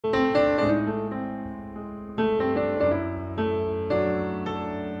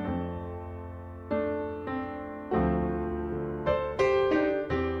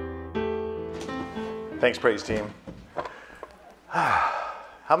Thanks, praise team.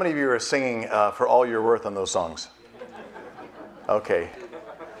 How many of you are singing For All You're Worth on those songs? Okay.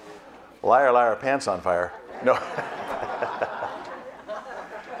 Liar, liar, pants on fire. No.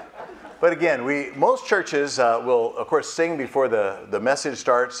 But again, most churches will, of course, sing before the message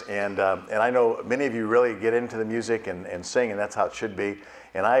starts, and I know many of you really get into the music and sing, and that's how it should be.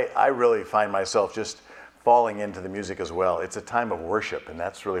 And I really find myself just falling into the music as well. It's a time of worship, and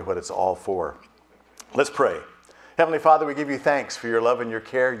that's really what it's all for. Let's pray. Heavenly Father, we give you thanks for your love and your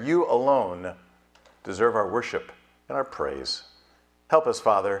care. You alone deserve our worship and our praise. Help us,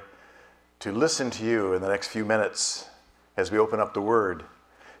 Father, to listen to you in the next few minutes as we open up the Word.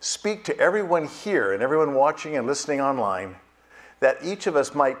 Speak to everyone here and everyone watching and listening online, that each of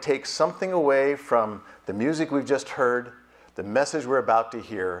us might take something away from the music we've just heard, the message we're about to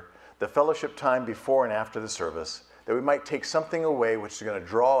hear, the fellowship time before and after the service, that we might take something away which is going to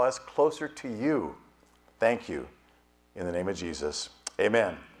draw us closer to you. Thank you. In the name of Jesus,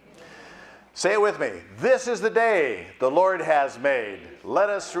 amen. Say it with me. This is the day the Lord has made. Let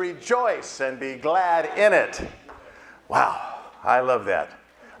us rejoice and be glad in it. Wow, I love that.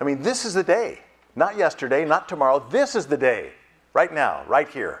 I mean, this is the day. Not yesterday, not tomorrow. This is the day. Right now, right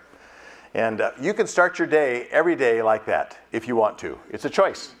here. And you can start your day every day like that if you want to. It's a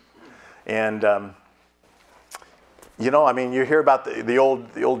choice. And, you hear about the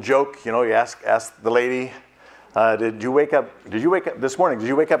old joke, you ask the lady, did you wake up this morning? Did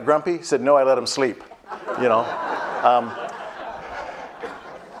you wake up grumpy? He said, no, I let him sleep.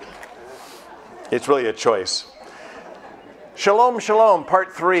 It's really a choice. Shalom-Shalom,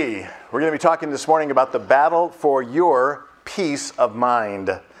 part 3. We're going to be talking this morning about the battle for your peace of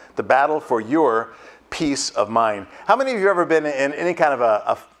mind. The battle for your peace of mind. How many of you have ever been in any kind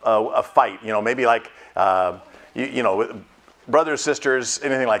of a fight? Maybe like, with brothers, sisters,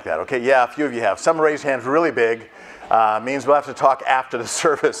 anything like that. Okay, yeah, a few of you have. Some raised hands really big. Means we'll have to talk after the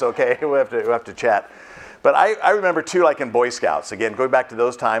service, okay? We'll have to chat. But I remember too, like in Boy Scouts, again, going back to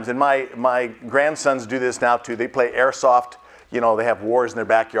those times, and my grandsons do this now too. They play airsoft. They have wars in their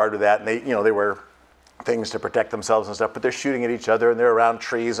backyard with that, and they wear things to protect themselves and stuff, but they're shooting at each other and they're around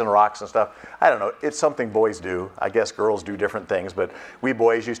trees and rocks and stuff. I don't know. It's something boys do. I guess girls do different things, but we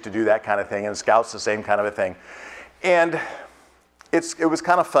boys used to do that kind of thing, and Scouts the same kind of a thing. And it was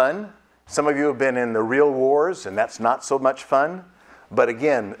kind of fun. Some of you have been in the real wars, and that's not so much fun. But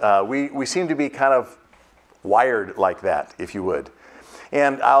again, we seem to be kind of wired like that, if you would.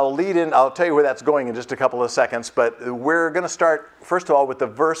 And I'll tell you where that's going in just a couple of seconds, but we're going to start, first of all, with the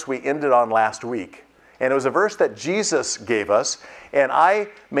verse we ended on last week. And it was a verse that Jesus gave us, and I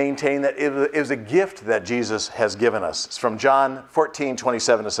maintain that it was a gift that Jesus has given us. It's from John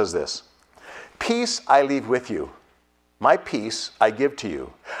 14:27. It says this, "Peace I leave with you. My peace I give to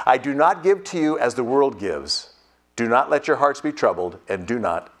you. I do not give to you as the world gives. Do not let your hearts be troubled, and do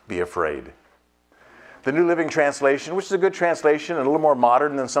not be afraid." The New Living Translation, which is a good translation and a little more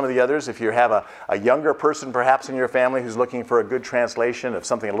modern than some of the others. If you have a younger person perhaps in your family who's looking for a good translation of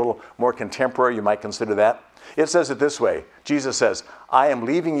something a little more contemporary, you might consider that. It says it this way. Jesus says, "I am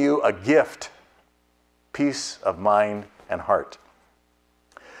leaving you a gift, peace of mind and heart."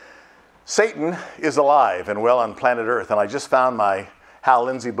 Satan is alive and well on planet Earth, and I just found my Hal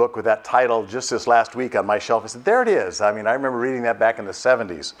Lindsey book with that title just this last week on my shelf. I said, there it is. I mean, I remember reading that back in the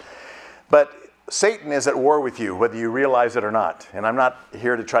 70s. But Satan is at war with you, whether you realize it or not. And I'm not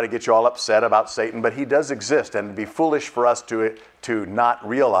here to try to get you all upset about Satan, but he does exist, and it'd be foolish for us to not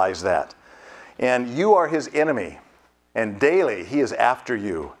realize that. And you are his enemy, and daily he is after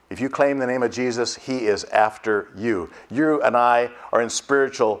you. If you claim the name of Jesus, he is after you. You and I are in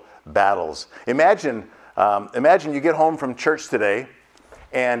spiritual battles. Imagine you get home from church today,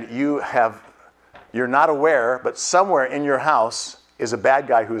 and you're not aware, but somewhere in your house is a bad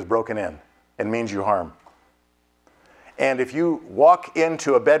guy who has broken in and means you harm. And if you walk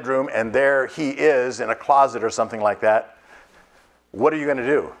into a bedroom and there he is in a closet or something like that, what are you going to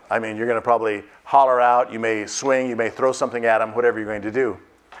do? I mean, you're going to probably holler out, you may swing, you may throw something at him, whatever you're going to do.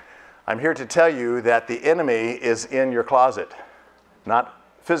 I'm here to tell you that the enemy is in your closet. Not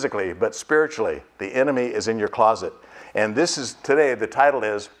physically, but spiritually. The enemy is in your closet. And this is, today, the title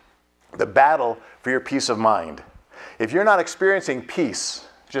is The Battle for Your Peace of Mind. If you're not experiencing peace,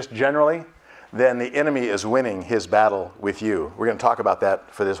 just generally, then the enemy is winning his battle with you. We're going to talk about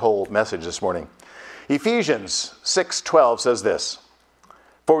that for this whole message this morning. Ephesians 6:12 says this,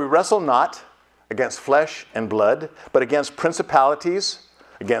 "For we wrestle not against flesh and blood, but against principalities,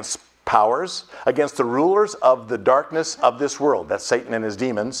 against powers, against the rulers of the darkness of this world," that's Satan and his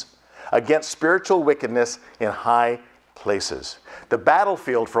demons, "against spiritual wickedness in high places." The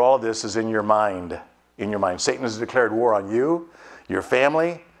battlefield for all of this is in your mind. in your mind. Satan has declared war on you, your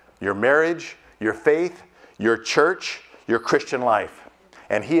family, your marriage, your faith, your church, your Christian life.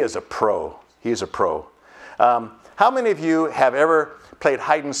 And he is a pro. He is a pro. How many of you have ever played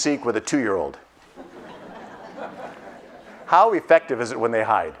hide and seek with a 2-year-old? How effective is it when they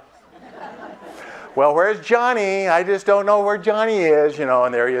hide? Well, where's Johnny? I just don't know where Johnny is, you know,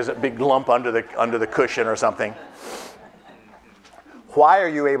 and there he is, a big lump under the cushion or something. Why are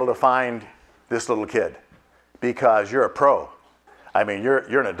you able to find this little kid? Because you're a pro. I mean,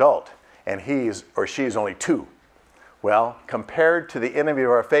 you're an adult, and he's or she's only 2. Well, compared to the enemy of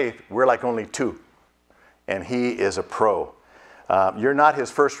our faith, we're like only 2, and he is a pro. You're not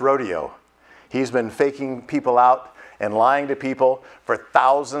his first rodeo. He's been faking people out and lying to people for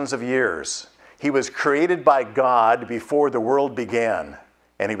thousands of years. He was created by God before the world began,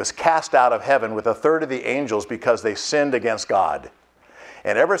 and he was cast out of heaven with 1/3 of the angels because they sinned against God.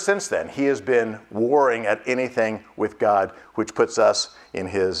 And ever since then, he has been warring at anything with God, which puts us in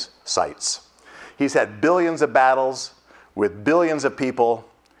his sights. He's had billions of battles with billions of people,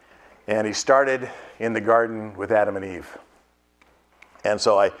 and he started in the garden with Adam and Eve. And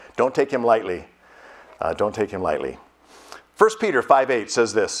so I don't take him lightly. Don't take him lightly. 1 Peter 5:8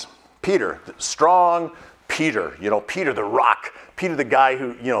 says this. Peter, strong Peter, you know, Peter the rock, Peter the guy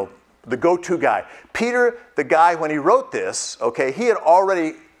who, you know, the go-to guy. Peter the guy, when he wrote this, okay, he had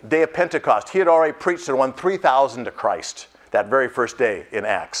already, day of Pentecost, he had already preached and won 3,000 to Christ that very first day in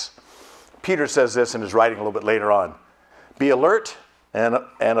Acts. Peter says this in his writing a little bit later on. Be alert and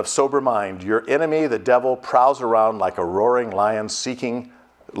of sober mind. Your enemy, the devil, prowls around like a roaring lion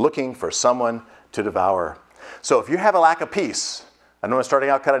looking for someone to devour. So if you have a lack of peace, I know I'm starting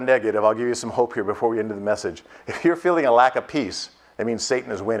out kind of negative. I'll give you some hope here before we get into the message. If you're feeling a lack of peace, that means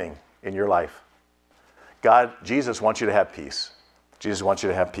Satan is winning in your life. Jesus wants you to have peace. Jesus wants you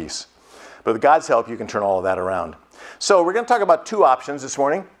to have peace. But with God's help, you can turn all of that around. So we're going to talk about 2 options this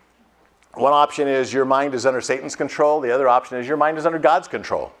morning. One option is your mind is under Satan's control. The other option is your mind is under God's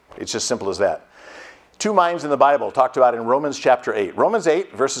control. It's just simple as that. 2 minds in the Bible talked about in Romans chapter 8. Romans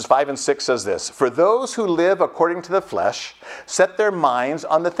 8 verses 5 and 6 says this. For those who live according to the flesh set their minds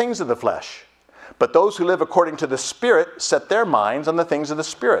on the things of the flesh. But those who live according to the Spirit set their minds on the things of the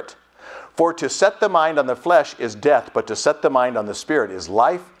Spirit. For to set the mind on the flesh is death, but to set the mind on the Spirit is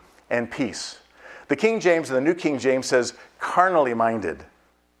life and peace. The King James and the New King James says carnally minded,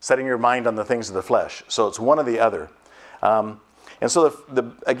 setting your mind on the things of the flesh. So it's one or the other. And so,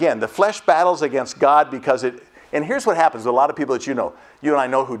 again, the flesh battles against God because and here's what happens with a lot of people that you and I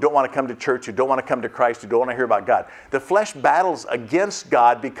know who don't want to come to church, who don't want to come to Christ, who don't want to hear about God. The flesh battles against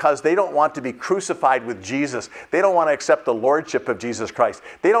God because they don't want to be crucified with Jesus. They don't want to accept the lordship of Jesus Christ.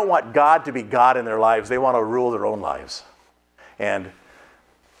 They don't want God to be God in their lives. They want to rule their own lives. And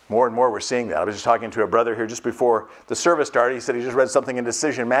more we're seeing that. I was just talking to a brother here just before the service started. He said he just read something in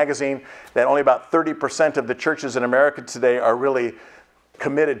Decision magazine that only about 30% of the churches in America today are really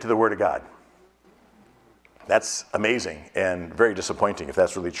committed to the Word of God. That's amazing and very disappointing if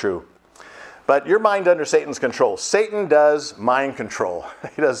that's really true. But your mind under Satan's control. Satan does mind control.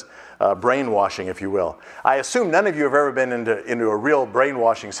 He does brainwashing, if you will. I assume none of you have ever been into a real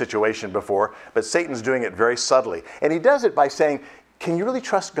brainwashing situation before, but Satan's doing it very subtly. And he does it by saying, can you really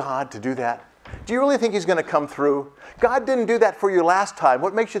trust God to do that? Do you really think he's going to come through? God didn't do that for you last time.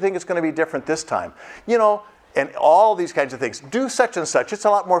 What makes you think it's going to be different this time? You know, and all these kinds of things. Do such and such. It's a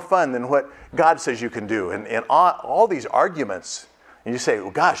lot more fun than what God says you can do. And all these arguments. And you say,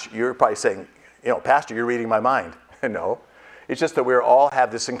 well, gosh, you're probably saying, Pastor, you're reading my mind. No. It's just that we all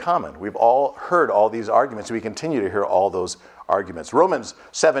have this in common. We've all heard all these arguments. We continue to hear all those arguments. Romans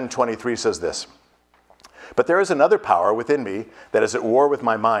 7:23 says this. But there is another power within me that is at war with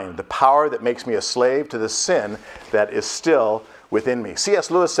my mind, the power that makes me a slave to the sin that is still within me.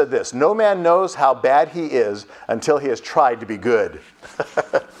 C.S. Lewis said this, no man knows how bad he is until he has tried to be good.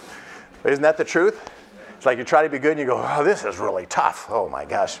 Isn't that the truth? It's like you try to be good and you go, oh, this is really tough. Oh my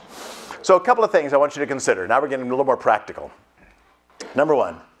gosh. So a couple of things I want you to consider. Now we're getting a little more practical. Number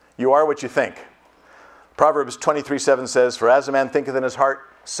 1, you are what you think. Proverbs 23:7 says, for as a man thinketh in his heart,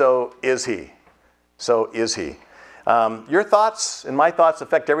 so is he. So is he. Your thoughts and my thoughts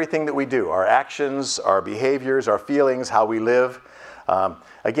affect everything that we do. Our actions, our behaviors, our feelings, how we live.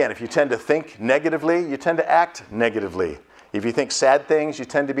 Again, if you tend to think negatively, you tend to act negatively. If you think sad things, you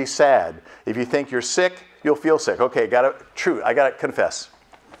tend to be sad. If you think you're sick, you'll feel sick. Okay, I got to confess.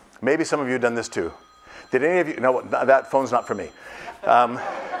 Maybe some of you have done this too. Did any of you? No, that phone's not for me.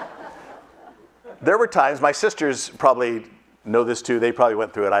 There were times, my sisters probably know this too. They probably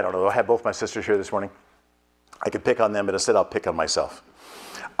went through it. I don't know. I had both my sisters here this morning. I could pick on them, but instead I'll pick on myself.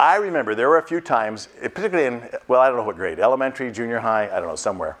 I remember there were a few times, particularly in, well, I don't know what grade, elementary, junior high, I don't know,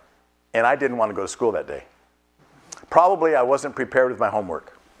 somewhere. And I didn't want to go to school that day. Probably I wasn't prepared with my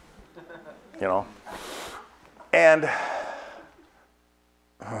homework, you know. And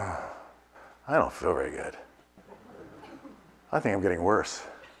I don't feel very good. I think I'm getting worse.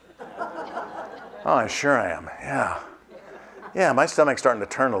 Oh, I'm sure I am, yeah. Yeah, my stomach's starting to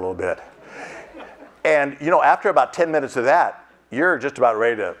turn a little bit. And, you know, after about 10 minutes of that, you're just about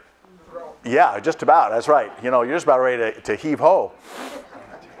ready to, yeah, just about, that's right. You know, you're just about ready to heave ho.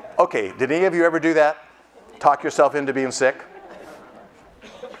 Okay, did any of you ever do that? Talk yourself into being sick?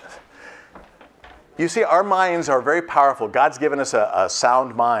 You see, our minds are very powerful. God's given us a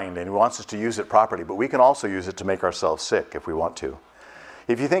sound mind, and He wants us to use it properly, but we can also use it to make ourselves sick if we want to.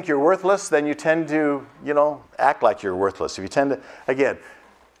 If you think you're worthless, then you tend to, you know, act like you're worthless. If you tend to, again,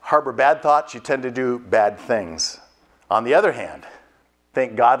 harbor bad thoughts, you tend to do bad things. On the other hand,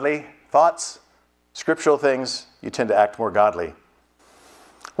 think godly thoughts, scriptural things, you tend to act more godly.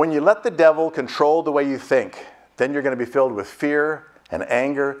 When you let the devil control the way you think, then you're going to be filled with fear and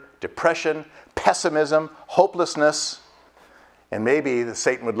anger, depression, pessimism, hopelessness, and maybe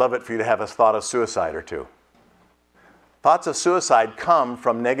Satan would love it for you to have a thought of suicide or two. Thoughts of suicide come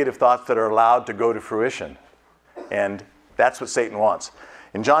from negative thoughts that are allowed to go to fruition, and that's what Satan wants.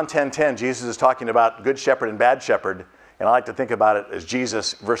 In John 10:10, Jesus is talking about good shepherd and bad shepherd, and I like to think about it as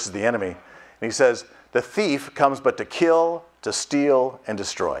Jesus versus the enemy. And He says, the thief comes but to kill, to steal, and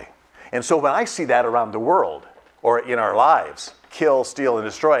destroy. And so when I see that around the world, or in our lives, kill, steal, and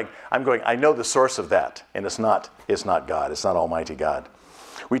destroy, I'm going, I know the source of that, and it's not God, it's not Almighty God.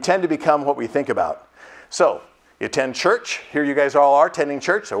 We tend to become what we think about. So, you attend church, here you guys all are attending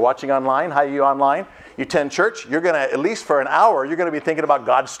church, or watching online, how are you online? You attend church, you're going to, at least for an hour, you're going to be thinking about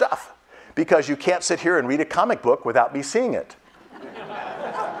God's stuff. Because you can't sit here and read a comic book without me seeing it.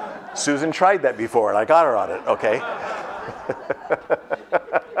 Susan tried that before, and I got her on it, okay?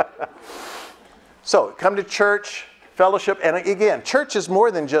 So, come to church, fellowship, and again, church is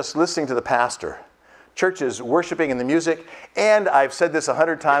more than just listening to the pastor. Church is worshiping in the music, and I've said this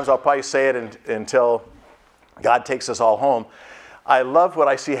 100 times, I'll probably say it until God takes us all home. I love what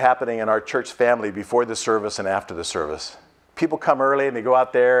I see happening in our church family before the service and after the service. People come early and they go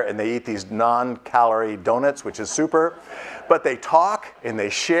out there and they eat these non-calorie donuts, which is super, but they talk and they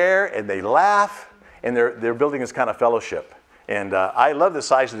share and they laugh, and they're building this kind of fellowship. And I love the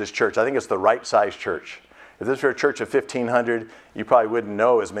size of this church. I think it's the right size church. If this were a church of 1,500, you probably wouldn't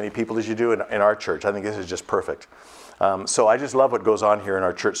know as many people as you do in our church. I think this is just perfect. So I just love what goes on here in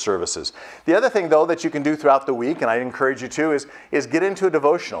our church services. The other thing, though, that you can do throughout the week, and I encourage you to, is get into a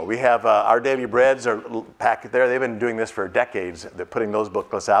devotional. We have Our Daily Breads are packed there. They've been doing this for decades. They're putting those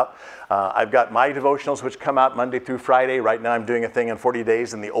booklets out. I've got my devotionals, which come out Monday through Friday. Right now I'm doing a thing in 40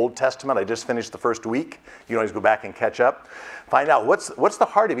 days in the Old Testament. I just finished the first week. You can always go back and catch up. Find out what's the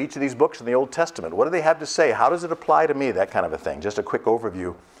heart of each of these books in the Old Testament. What do they have to say? How does it apply to me? That kind of a thing. Just a quick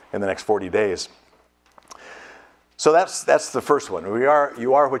overview in the next 40 days. So that's the first one.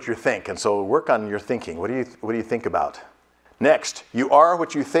 You are what you think, and so work on your thinking. What do you think about? Next, you are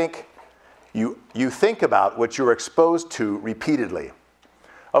what you think. You think about what you're exposed to repeatedly.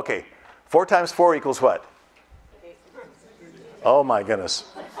 Okay, 4 times 4 equals what? Oh my goodness.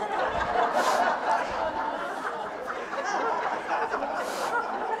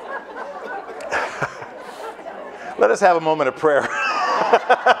 Let us have a moment of prayer.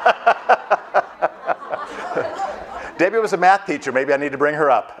 Debbie was a math teacher. Maybe I need to bring her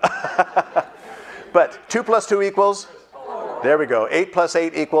up. But 2 plus 2 equals? 4. There we go. 8 plus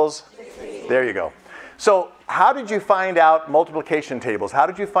 8 equals? 16. There you go. So how did you find out multiplication tables? How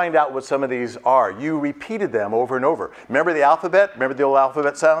did you find out what some of these are? You repeated them over and over. Remember the alphabet? Remember the old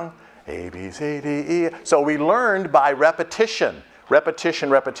alphabet sound? A, B, C, D, E. So we learned by repetition. Repetition,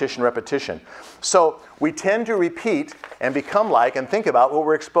 repetition, repetition. So we tend to repeat and become like and think about what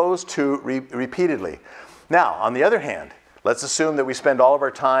we're exposed to repeatedly. Now, on the other hand, let's assume that we spend all of our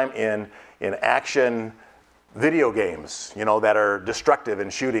time in action video games, that are destructive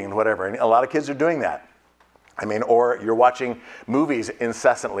and shooting and whatever. And a lot of kids are doing that. I mean, or you're watching movies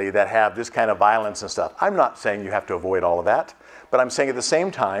incessantly that have this kind of violence and stuff. I'm not saying you have to avoid all of that, but I'm saying at the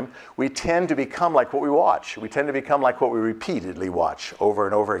same time, we tend to become like what we watch. We tend to become like what we repeatedly watch over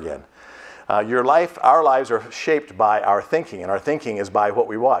and over again. Our lives are shaped by our thinking, and our thinking is by what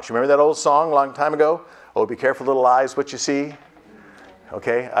we watch. Remember that old song a long time ago? Oh, be careful, little eyes, what you see.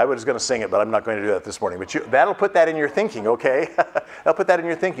 Okay, I was going to sing it, but I'm not going to do that this morning. But that'll put that in your thinking, okay? That'll put that in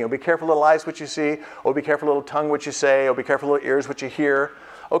your thinking. Oh, be careful, little eyes, what you see. Oh, be careful, little tongue, what you say. Oh, be careful, little ears, what you hear.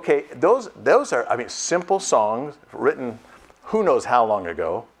 Okay, those are, simple songs written who knows how long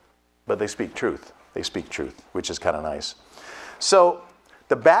ago, but they speak truth. They speak truth, which is kind of nice. So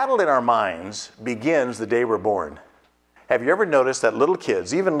the battle in our minds begins the day we're born. Have you ever noticed that little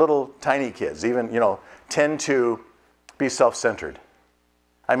kids, even little tiny kids, even, tend to be self-centered?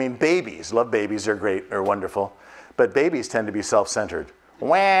 I mean, babies, love babies, they're great, they're wonderful, but babies tend to be self-centered.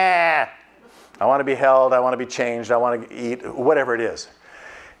 Wah! I want to be held, I want to be changed, I want to eat, whatever it is.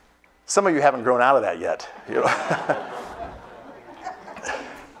 Some of you haven't grown out of that yet.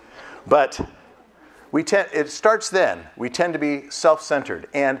 But it starts then. We tend to be self-centered.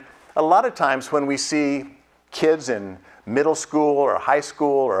 And a lot of times when we see kids in middle school or high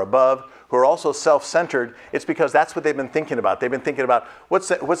school or above who are also self-centered, it's because that's what they've been thinking about. They've been thinking about,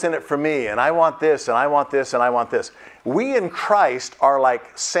 what's in it for me? And I want this, and I want this, and I want this. We in Christ are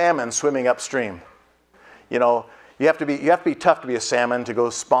like salmon swimming upstream. You have to be tough to be a salmon, to go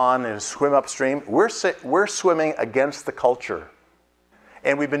spawn and swim upstream. We're swimming against the culture.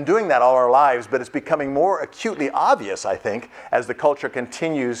 And we've been doing that all our lives, but it's becoming more acutely obvious, I think, as the culture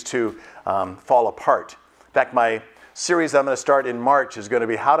continues to fall apart. In fact, my series that I'm going to start in March is going to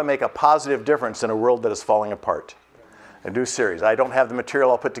be how to make a positive difference in a world that is falling apart. A new series. I don't have the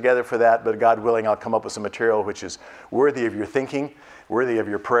material I'll put together for that, but God willing, I'll come up with some material which is worthy of your thinking, worthy of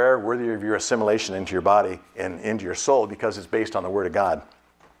your prayer, worthy of your assimilation into your body and into your soul, because it's based on the Word of God.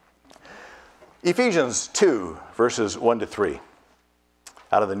 Ephesians 2, verses 1 to 3.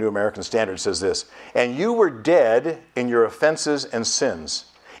 Out of the New American Standard says this, "And you were dead in your offenses and sins,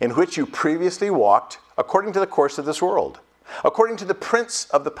 in which you previously walked according to the course of this world, according to the prince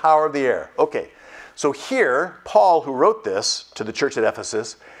of the power of the air." Okay, so here, Paul, who wrote this to the church at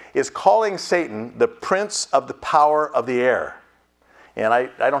Ephesus, is calling Satan the prince of the power of the air. And I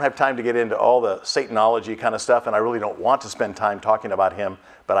don't have time to get into all the Satanology kind of stuff, and I really don't want to spend time talking about him,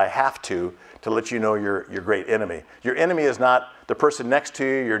 but I have to let you know your great enemy. Your enemy is not the person next to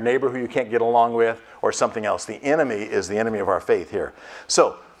you, your neighbor who you can't get along with, or something else. The enemy is the enemy of our faith here.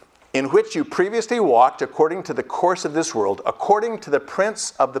 So, in which you previously walked according to the course of this world, according to the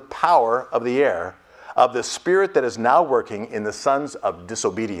prince of the power of the air, of the spirit that is now working in the sons of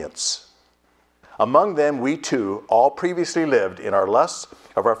disobedience. Among them we too all previously lived in our lusts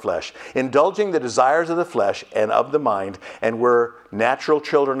of our flesh, indulging the desires of the flesh and of the mind, and were natural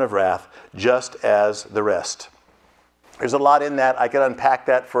children of wrath, just as the rest. There's a lot in that. I could unpack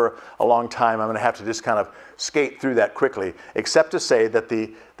that for a long time. I'm going to have to just kind of skate through that quickly, except to say that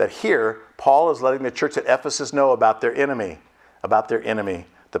here, Paul is letting the church at Ephesus know about their enemy,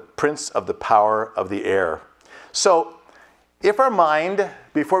 the prince of the power of the air. So, if our mind,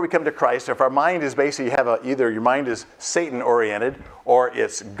 before we come to Christ, if our mind is basically, either your mind is Satan-oriented or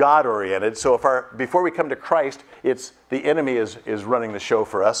it's God-oriented. So before we come to Christ, it's the enemy is running the show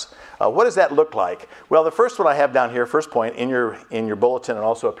for us. What does that look like? Well, the first one I have down here, first point in your bulletin and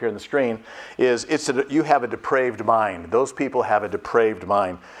also up here on the screen, is you have a depraved mind. Those people have a depraved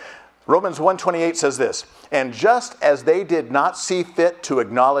mind. Romans 1:28 says this, "And just as they did not see fit to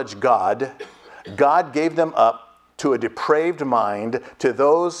acknowledge God, God gave them up to a depraved mind, to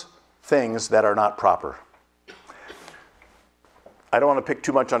those things that are not proper." I don't want to pick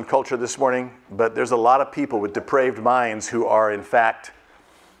too much on culture this morning, but there's a lot of people with depraved minds who are, in fact,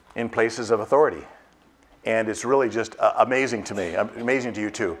 in places of authority. And it's really just amazing to me, amazing to you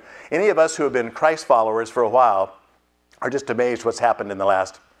too. Any of us who have been Christ followers for a while are just amazed what's happened in the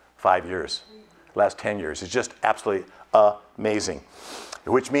last 5 years, last 10 years. It's just absolutely amazing.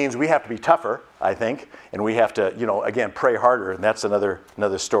 Which means we have to be tougher, I think, and we have to, again, pray harder, and that's another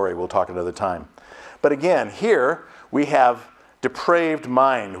story. We'll talk another time. But again, here we have depraved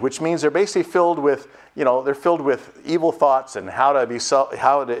mind, which means they're basically filled with, they're filled with evil thoughts and in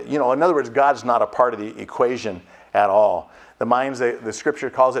other words, God's not a part of the equation at all. The minds, the scripture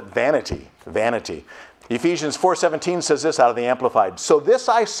calls it vanity. Ephesians 4:17 says this out of the Amplified. "So this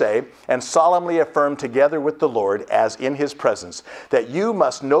I say, and solemnly affirm together with the Lord, as in his presence, that you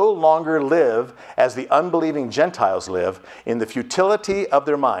must no longer live as the unbelieving Gentiles live, in the futility of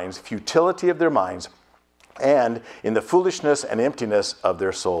their minds, and in the foolishness and emptiness of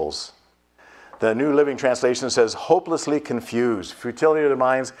their souls." The New Living Translation says, hopelessly confused. Futility of their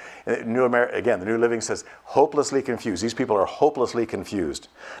minds. The New Living says, hopelessly confused. These people are hopelessly confused.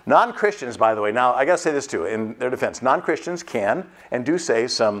 Non-Christians, by the way, now I got to say this too, in their defense, non-Christians can and do say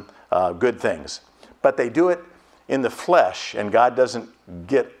some good things, but they do it in the flesh, and God doesn't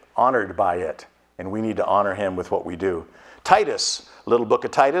get honored by it, and we need to honor him with what we do. Titus, little book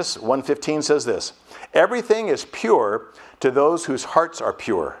of Titus, 1:15 says this, "Everything is pure to those whose hearts are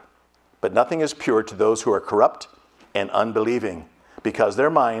pure, but nothing is pure to those who are corrupt and unbelieving, because their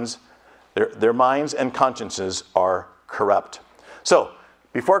minds and consciences are corrupt. So,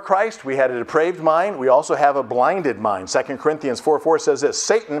 before Christ, we had a depraved mind. We also have a blinded mind. 2 Corinthians 4:4 says this,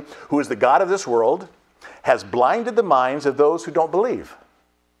 Satan, who is the god of this world, has blinded the minds of those who don't believe.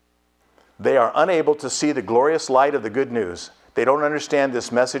 They are unable to see the glorious light of the good news. They don't understand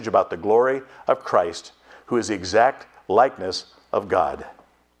this message about the glory of Christ, who is the exact likeness of God.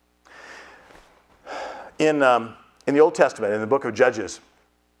 In the Old Testament, in the book of Judges,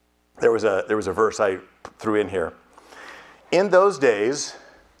 there was a verse I threw in here. In those days,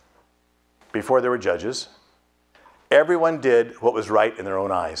 before there were judges, everyone did what was right in their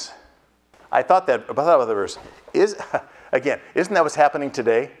own eyes. I thought about the verse. Isn't that what's happening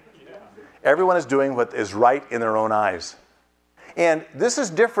today? Yeah. Everyone is doing what is right in their own eyes. And this is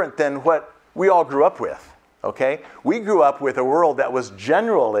different than what we all grew up with, okay? We grew up with a world that was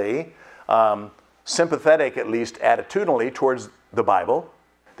generally sympathetic, at least attitudinally, towards the Bible.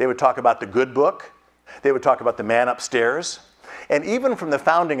 They would talk about the good book. They would talk about the man upstairs. And even from the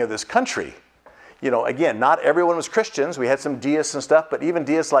founding of this country, again, not everyone was Christians. We had some deists and stuff, but even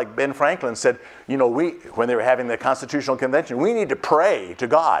deists like Ben Franklin said, when they were having the Constitutional Convention, we need to pray to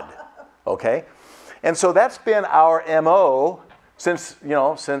God, okay? And so that's been our MO since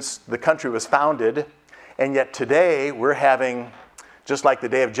the country was founded. And yet today we're having, just like the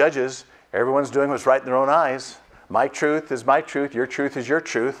day of Judges, everyone's doing what's right in their own eyes. My truth is my truth, your truth is your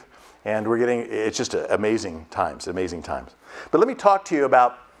truth. And it's just amazing times. But let me talk to you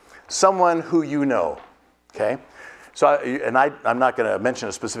about someone who you know, okay? So, I'm not going to mention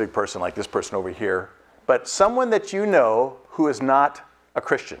a specific person like this person over here, but someone that you know who is not a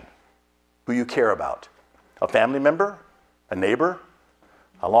Christian, who you care about. A family member, a neighbor,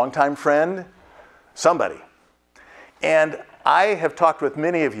 a longtime friend, somebody. And I have talked with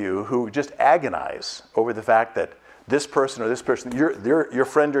many of you who just agonize over the fact that this person or this person, your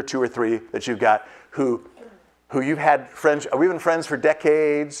friend or two or three that you've got who you've had friends, we've been friends for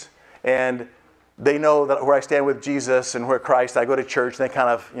decades, and they know that where I stand with Jesus and where Christ, I go to church, and they kind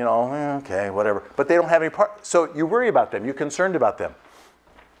of, okay, whatever. But they don't have any part. So you worry about them. You're concerned about them.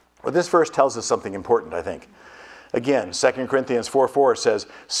 Well, this verse tells us something important, I think. Again, 2 Corinthians 4:4 says,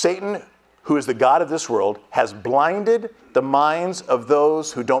 Satan, who is the god of this world, has blinded the minds of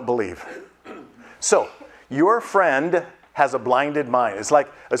those who don't believe. So, your friend has a blinded mind. It's like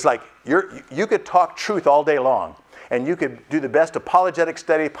you could talk truth all day long, and you could do the best apologetic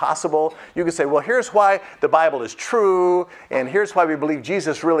study possible. You could say, well, here's why the Bible is true, and here's why we believe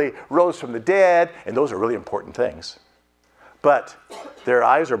Jesus really rose from the dead, and those are really important things. But their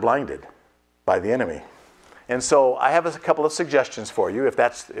eyes are blinded by the enemy. And so I have a couple of suggestions for you if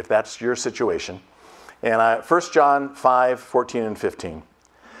that's your situation. And 1 John 5:14 and 15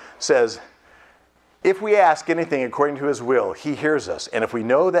 says, if we ask anything according to his will, he hears us. And if we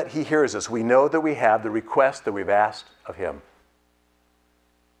know that he hears us, we know that we have the request that we've asked of him.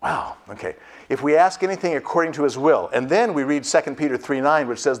 Wow, okay. If we ask anything according to his will, and then we read 2 Peter 3:9,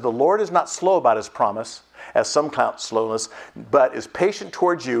 which says, the Lord is not slow about his promise, as some count slowness, but is patient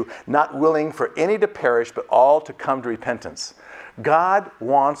towards you, not willing for any to perish, but all to come to repentance. God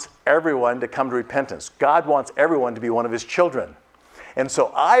wants everyone to come to repentance. God wants everyone to be one of his children. And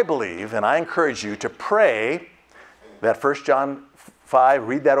so I believe, and I encourage you to pray that 1 John 5,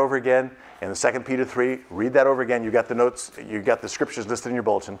 read that over again, and 2 Peter 3, read that over again. You got the notes, you got the scriptures listed in your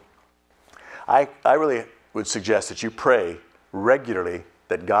bulletin. I really would suggest that you pray regularly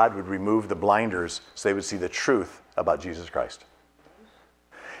that God would remove the blinders so they would see the truth about Jesus Christ.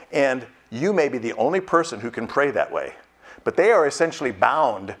 And you may be the only person who can pray that way, but they are essentially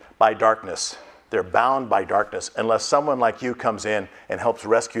bound by darkness. They're bound by darkness unless someone like you comes in and helps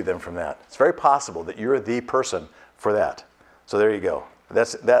rescue them from that. It's very possible that you're the person for that. So there you go. I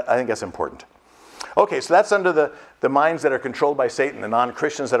think that's important. Okay, so that's under the minds that are controlled by Satan, the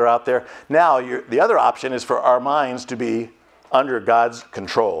non-Christians that are out there. Now, the other option is for our minds to be under God's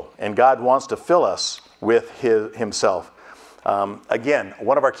control. And God wants to fill us with himself. Again,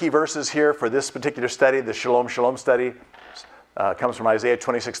 one of our key verses here for this particular study, the Shalom-Shalom study, comes from Isaiah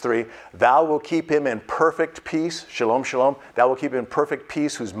 26:3. Thou will keep him in perfect peace, shalom, shalom. Thou will keep him in perfect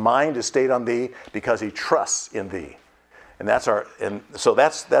peace whose mind is stayed on thee because he trusts in thee. And so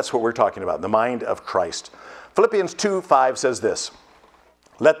that's what we're talking about, the mind of Christ. Philippians 2:5 says this,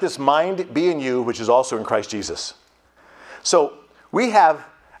 let this mind be in you, which is also in Christ Jesus. So we have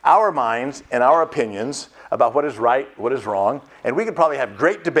our minds and our opinions about what is right, what is wrong, and we could probably have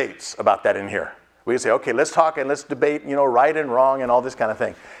great debates about that in here. We could say, okay, let's talk and let's debate, right and wrong and all this kind of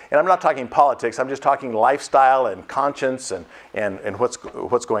thing. And I'm not talking politics, I'm just talking lifestyle and conscience and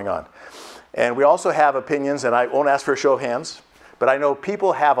what's going on. And we also have opinions, and I won't ask for a show of hands, but I know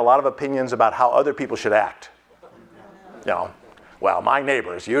people have a lot of opinions about how other people should act. Well, my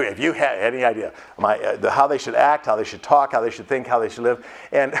neighbors, if you had any idea, how they should act, how they should talk, how they should think, how they should live.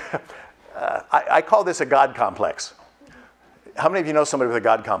 And I call this a God complex. How many of you know somebody with a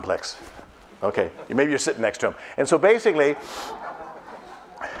God complex? Okay, maybe you're sitting next to him. And so basically,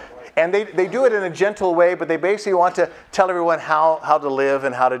 and they do it in a gentle way, but they basically want to tell everyone how to live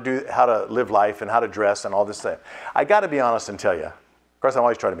and how to live life and how to dress and all this stuff. I got to be honest and tell you. Of course, I'm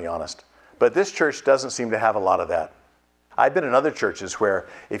always trying to be honest. But this church doesn't seem to have a lot of that. I've been in other churches where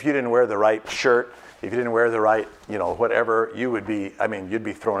if you didn't wear the right shirt, if you didn't wear the right, whatever, you'd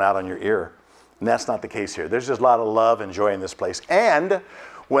be thrown out on your ear. And that's not the case here. There's just a lot of love and joy in this place. And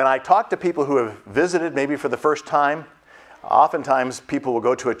when I talk to people who have visited maybe for the first time, oftentimes people will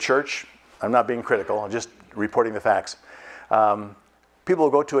go to a church. I'm not being critical, I'm just reporting the facts. People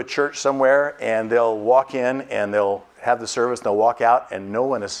will go to a church somewhere and they'll walk in and they'll have the service and they'll walk out and no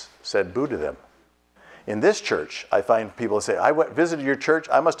one has said boo to them. In this church, I find people say, I visited your church,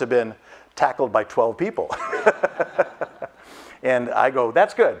 I must have been tackled by 12 people. And I go,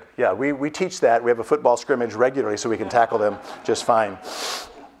 that's good. Yeah, we teach that. We have a football scrimmage regularly so we can tackle them just fine.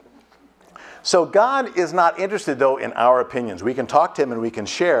 So God is not interested, though, in our opinions. We can talk to him and we can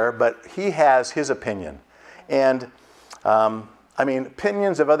share, but he has his opinion. And,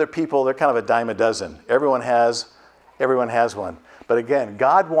 opinions of other people, they're kind of a dime a dozen. Everyone has one. But again,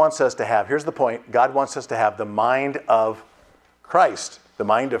 God wants us to have, here's the point, God wants us to have the mind of Christ. The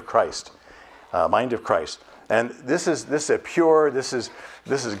mind of Christ. Mind of Christ. And this is a pure, this is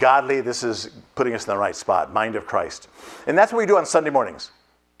godly, this is putting us in the right spot, mind of Christ. And that's what we do on Sunday mornings.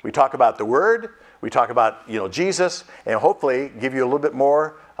 We talk about the Word, we talk about Jesus, and hopefully give you a little bit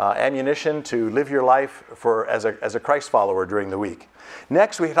more ammunition to live your life as a Christ follower during the week.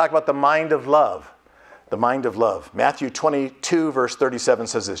 Next, we talk about the mind of love. The mind of love. Matthew 22, verse 37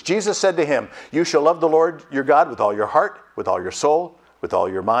 says this. Jesus said to him, you shall love the Lord your God with all your heart, with all your soul, with all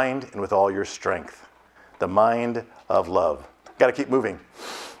your mind, and with all your strength. The mind of love. Got to keep moving.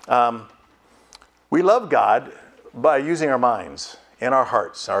 We love God by using our minds and our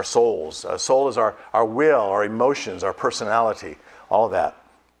hearts, our souls. Our soul is our will, our emotions, our personality, all of that.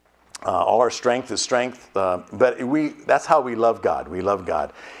 All our strength is strength, but that's how we love God. We love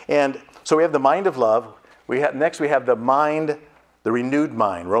God. And so we have the mind of love. Next we have the mind, the renewed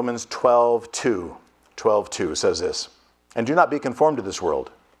mind. Romans 12:2 says this. And do not be conformed to this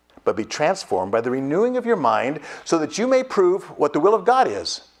world, but be transformed by the renewing of your mind, so that you may prove what the will of God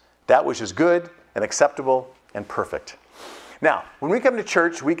is, that which is good and acceptable and perfect. Now, when we come to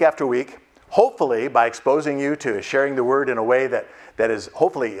church week after week, hopefully by exposing you to sharing the Word in a way that is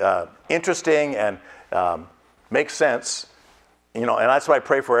hopefully interesting and makes sense, and that's what I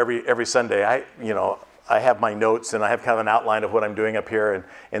pray for every Sunday. I have my notes and I have kind of an outline of what I'm doing up here,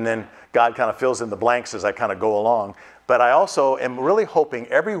 and then God kind of fills in the blanks as I kind of go along. But I also am really hoping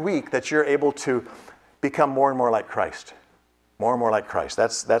every week that you're able to become more and more like Christ. More and more like Christ.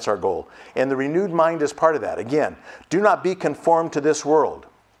 That's our goal. And the renewed mind is part of that. Again, do not be conformed to this world,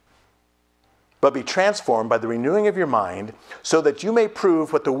 but be transformed by the renewing of your mind, so that you may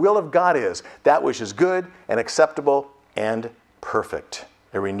prove what the will of God is, that which is good and acceptable and perfect.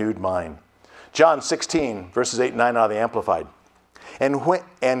 A renewed mind. John 16, verses 8 and 9 out of the Amplified.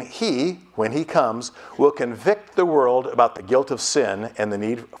 And he, when he comes, will convict the world about the guilt of sin and the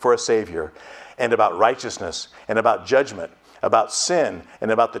need for a Savior, and about righteousness, and about judgment, about sin,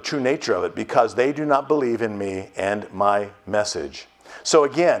 and about the true nature of it, because they do not believe in me and my message. So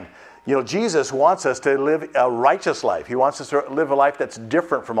again, Jesus wants us to live a righteous life. He wants us to live a life that's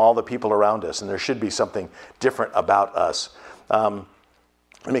different from all the people around us, and there should be something different about us.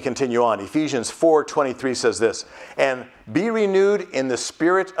 Let me continue on. Ephesians 4:23 says this, and be renewed in the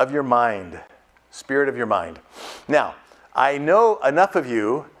spirit of your mind. Spirit of your mind. Now, I know enough of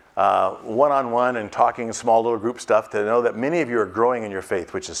you, one-on-one and talking small little group stuff, to know that many of you are growing in your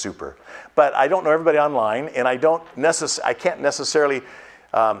faith, which is super. But I don't know everybody online, and I can't necessarily,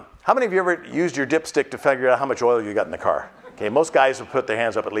 how many of you ever used your dipstick to figure out how much oil you got in the car? Okay, most guys will put their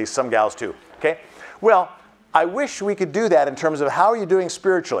hands up at least, some gals too. Okay, well, I wish we could do that in terms of how are you doing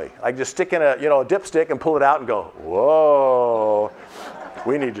spiritually. Like just stick in a dipstick and pull it out and go, whoa,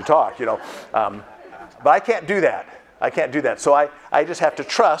 we need to talk, But I can't do that. So I just have to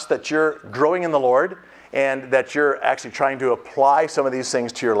trust that you're growing in the Lord and that you're actually trying to apply some of these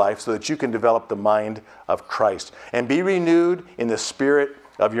things to your life so that you can develop the mind of Christ. And be renewed in the spirit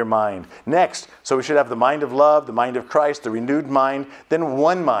of your mind. Next, so we should have the mind of love, the mind of Christ, the renewed mind, then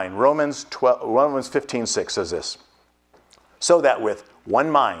one mind. Romans 15:6 says this. So that with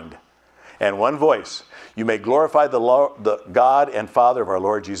one mind and one voice, you may glorify the God and Father of our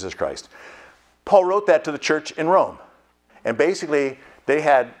Lord Jesus Christ. Paul wrote that to the church in Rome. And basically, they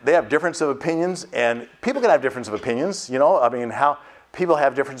have difference of opinions, and people can have difference of opinions. You know, I mean, how people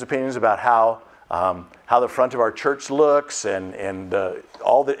have different opinions about how the front of our church looks, and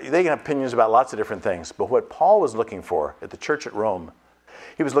they can have opinions about lots of different things. But what Paul was looking for at the church at Rome,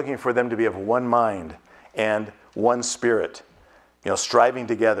 he was looking for them to be of one mind and one spirit, you know, striving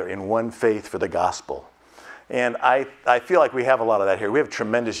together in one faith for the gospel. And I feel like we have a lot of that here. We have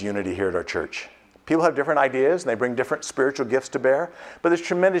tremendous unity here at our church. People have different ideas, and they bring different spiritual gifts to bear, but there's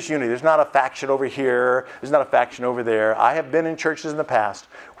tremendous unity. There's not a faction over here. There's not a faction over there. I have been in churches in the past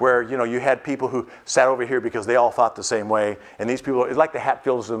where, you know, you had people who sat over here because they all thought the same way, and these people, it's like the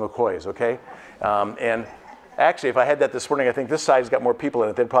Hatfields and the McCoys, okay? And actually, if I had that this morning, I think this side's got more people in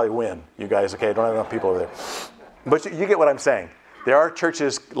it, they'd probably win. You guys, okay? I don't have enough people over there. But you get what I'm saying. There are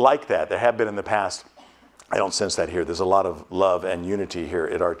churches like that. There have been in the past. I don't sense that here. There's a lot of love and unity here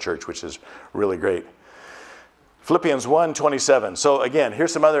at our church, which is really great. Philippians 1:27. So again,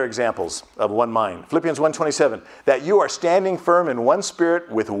 here's some other examples of one mind. Philippians 1:27. That you are standing firm in one spirit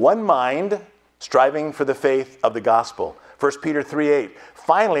with one mind, striving for the faith of the gospel. 1 Peter 3:8.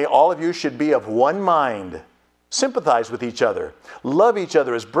 Finally, all of you should be of one mind. Sympathize with each other. Love each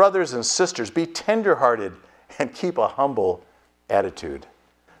other as brothers and sisters. Be tenderhearted and keep a humble attitude.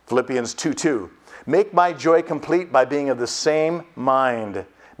 Philippians 2:2. Make my joy complete by being of the same mind,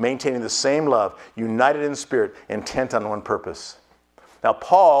 maintaining the same love, united in spirit, intent on one purpose. Now,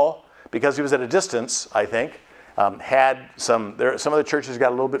 Paul, because he was at a distance, I think, had some of the churches got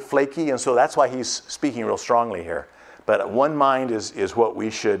a little bit flaky, and so that's why he's speaking real strongly here. But one mind is what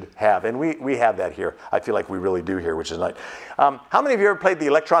we should have, and we have that here. I feel like we really do here, which is nice. How many of you ever played the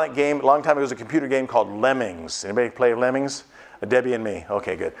electronic game? A long time ago, it was a computer game called Lemmings. Anybody play Lemmings? Debbie and me.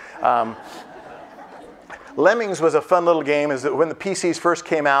 Okay, good. Lemmings was a fun little game. Is that when the PCs first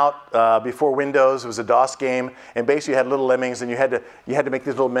came out before Windows, it was a DOS game, and basically you had little lemmings, and you had to make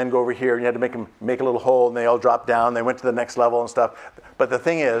these little men go over here, and you had to make them make a little hole, and they all dropped down. They went to the next level and stuff. But the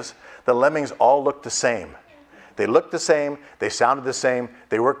thing is, the lemmings all looked the same. They looked the same. They sounded the same.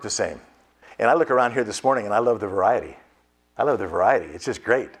 They worked the same. And I look around here this morning, and I love the variety. I love the variety. It's just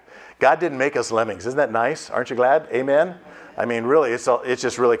great. God didn't make us lemmings. Isn't that nice? Aren't you glad? Amen? I mean, really, it's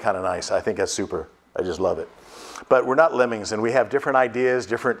just really kind of nice. I think that's super. I just love it. But we're not lemmings, and we have different ideas,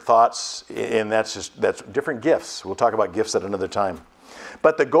 different thoughts, and that's different gifts. We'll talk about gifts at another time.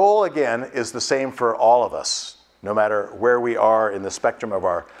 But the goal, again, is the same for all of us, no matter where we are in the spectrum of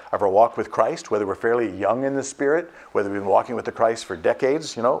our walk with Christ, whether we're fairly young in the Spirit, whether we've been walking with the Christ for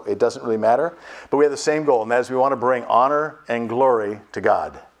decades, you know, it doesn't really matter. But we have the same goal, and that is we want to bring honor and glory to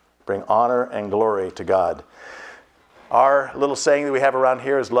God. Bring honor and glory to God. Our little saying that we have around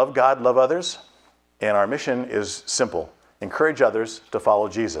here is love God, love others. And our mission is simple. Encourage others to follow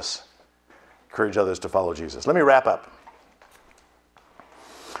Jesus. Encourage others to follow Jesus. Let me wrap up.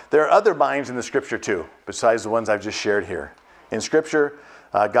 There are other minds in the Scripture too, besides the ones I've just shared here. In Scripture,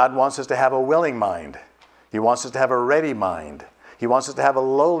 God wants us to have a willing mind. He wants us to have a ready mind. He wants us to have a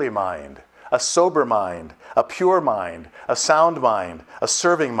lowly mind, a sober mind, a pure mind, a sound mind, a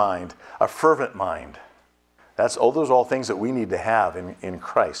serving mind, a fervent mind. Those are all things that we need to have in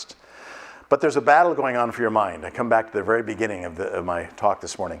Christ. But there's a battle going on for your mind. I come back to the very beginning of my talk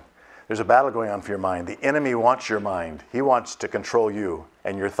this morning. There's a battle going on for your mind. The enemy wants your mind. He wants to control you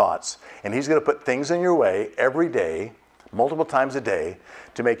and your thoughts. And he's going to put things in your way every day, multiple times a day,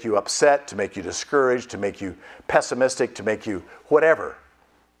 to make you upset, to make you discouraged, to make you pessimistic, to make you whatever,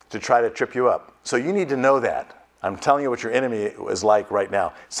 to try to trip you up. So you need to know that. I'm telling you what your enemy is like right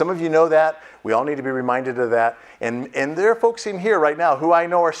now. Some of you know that. We all need to be reminded of that. And there are folks in here right now who I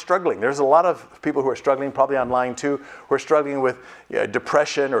know are struggling. There's a lot of people who are struggling, probably online too, who are struggling with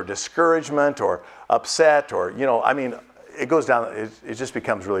depression or discouragement or upset or, I mean, it goes down, it just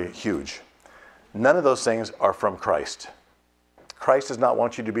becomes really huge. None of those things are from Christ. Christ does not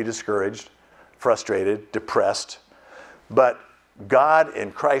want you to be discouraged, frustrated, depressed, but God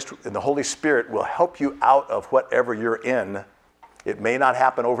and Christ and the Holy Spirit will help you out of whatever you're in. It may not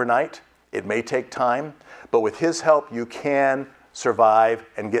happen overnight. It may take time. But with His help, you can survive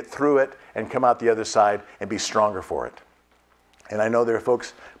and get through it and come out the other side and be stronger for it. And I know there are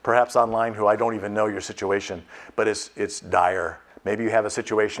folks perhaps online who I don't even know your situation, but it's dire. Maybe you have a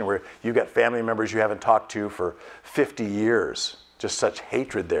situation where you've got family members you haven't talked to for 50 years. Just such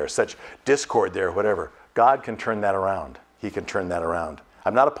hatred there, such discord there, whatever. God can turn that around. He can turn that around.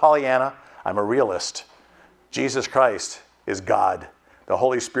 I'm not a Pollyanna. I'm a realist. Jesus Christ is God. The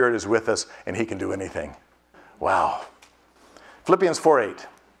Holy Spirit is with us, and He can do anything. Wow. Philippians 4:8.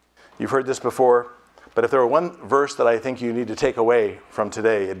 You've heard this before, but if there were one verse that I think you need to take away from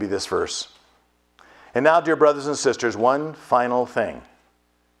today, it'd be this verse. And now, dear brothers and sisters, one final thing.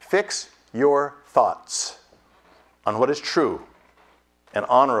 Fix your thoughts on what is true and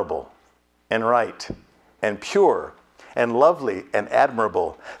honorable and right and pure and lovely and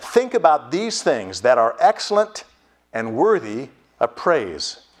admirable. Think about these things that are excellent and worthy of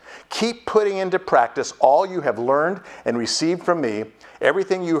praise. Keep putting into practice all you have learned and received from me,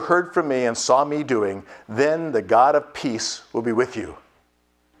 everything you heard from me and saw me doing. Then the God of peace will be with you.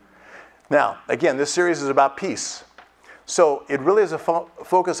 Now, again, this series is about peace. So it really is a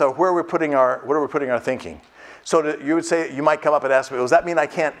focus of where we're putting our thinking. So you would say, you might come up and ask me, does that mean I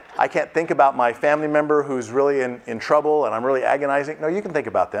can't think about my family member who's really in trouble and I'm really agonizing? No, you can think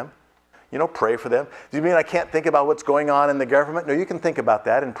about them. You know, pray for them. Do you mean I can't think about what's going on in the government? No, you can think about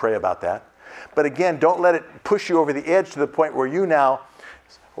that and pray about that. But again, don't let it push you over the edge to the point where you now,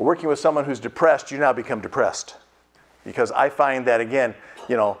 working with someone who's depressed, you now become depressed. Because I find that, again,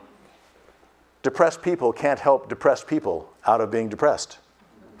 you know, depressed people can't help depressed people out of being depressed,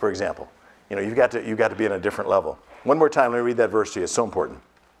 for example. You know, you've got to be in a different level. One more time, let me read that verse to you. It's so important.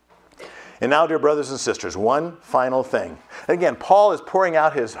 And now, dear brothers and sisters, one final thing. Again, Paul is pouring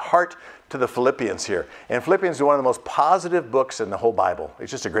out his heart to the Philippians here. And Philippians is one of the most positive books in the whole Bible. It's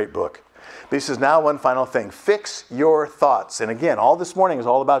just a great book. But he says, now one final thing. Fix your thoughts. And again, all this morning is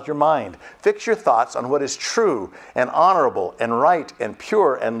all about your mind. Fix your thoughts on what is true and honorable and right and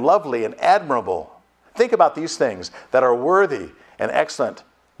pure and lovely and admirable. Think about these things that are worthy and excellent,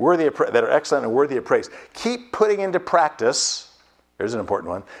 that are excellent and worthy of praise. Keep putting into practice, here's an important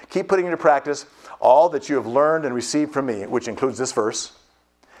one, keep putting into practice all that you have learned and received from me, which includes this verse.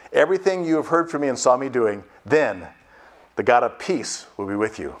 Everything you have heard from me and saw me doing, then the God of peace will be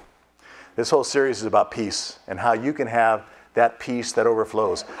with you. This whole series is about peace and how you can have that peace that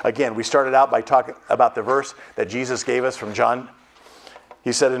overflows. Again, we started out by talking about the verse that Jesus gave us from John.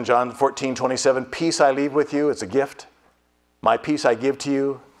 He said in John 14:27, peace I leave with you. It's a gift. My peace I give to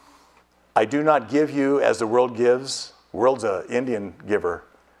you. I do not give you as the world gives. The world's an Indian giver.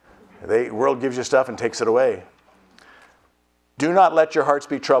 The world gives you stuff and takes it away. Do not let your hearts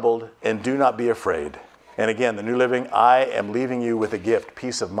be troubled and do not be afraid. And again, the New Living, I am leaving you with a gift,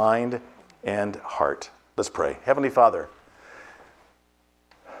 peace of mind and heart. Let's pray. Heavenly Father,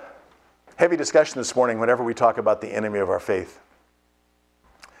 heavy discussion this morning whenever we talk about the enemy of our faith.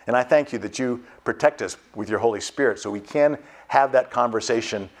 And I thank you that you protect us with your Holy Spirit so we can have that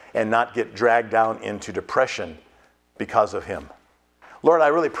conversation and not get dragged down into depression because of him. Lord, I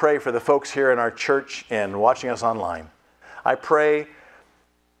really pray for the folks here in our church and watching us online. I pray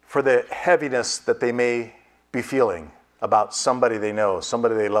for the heaviness that they may be feeling about somebody they know,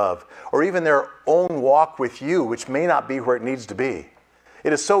 somebody they love, or even their own walk with you, which may not be where it needs to be.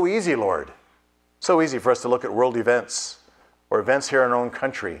 It is so easy, Lord, so easy for us to look at world events or events here in our own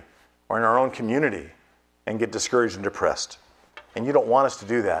country or in our own community and get discouraged and depressed. And you don't want us to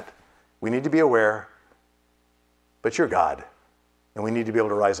do that. We need to be aware, but you're God, and we need to be able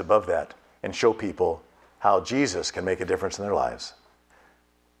to rise above that and show people how Jesus can make a difference in their lives.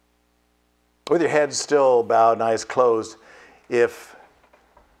 With your head still bowed and eyes closed, if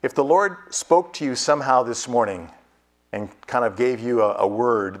the Lord spoke to you somehow this morning and kind of gave you a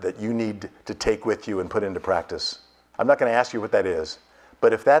word that you need to take with you and put into practice, I'm not going to ask you what that is,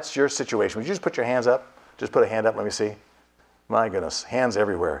 but if that's your situation, would you just put your hands up? Just put a hand up, let me see. My goodness, hands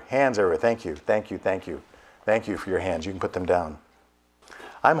everywhere, hands everywhere. Thank you, thank you, thank you. Thank you for your hands. You can put them down.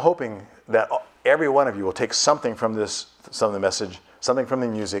 I'm hoping that every one of you will take something from this, some of the message, something from the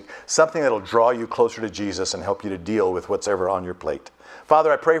music, something that'll draw you closer to Jesus and help you to deal with what's ever on your plate.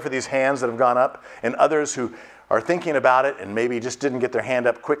 Father, I pray for these hands that have gone up and others who are thinking about it and maybe just didn't get their hand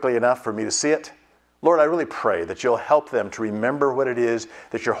up quickly enough for me to see it. Lord, I really pray that you'll help them to remember what it is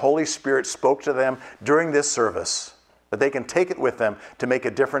that your Holy Spirit spoke to them during this service, that they can take it with them to make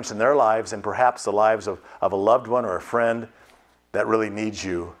a difference in their lives and perhaps the lives of a loved one or a friend that really needs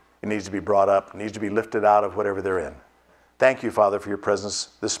you. It needs to be brought up, needs to be lifted out of whatever they're in. Thank you, Father, for your presence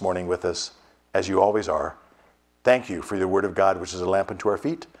this morning with us, as you always are. Thank you for the word of God, which is a lamp unto our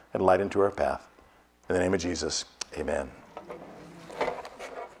feet and a light unto our path. In the name of Jesus, amen.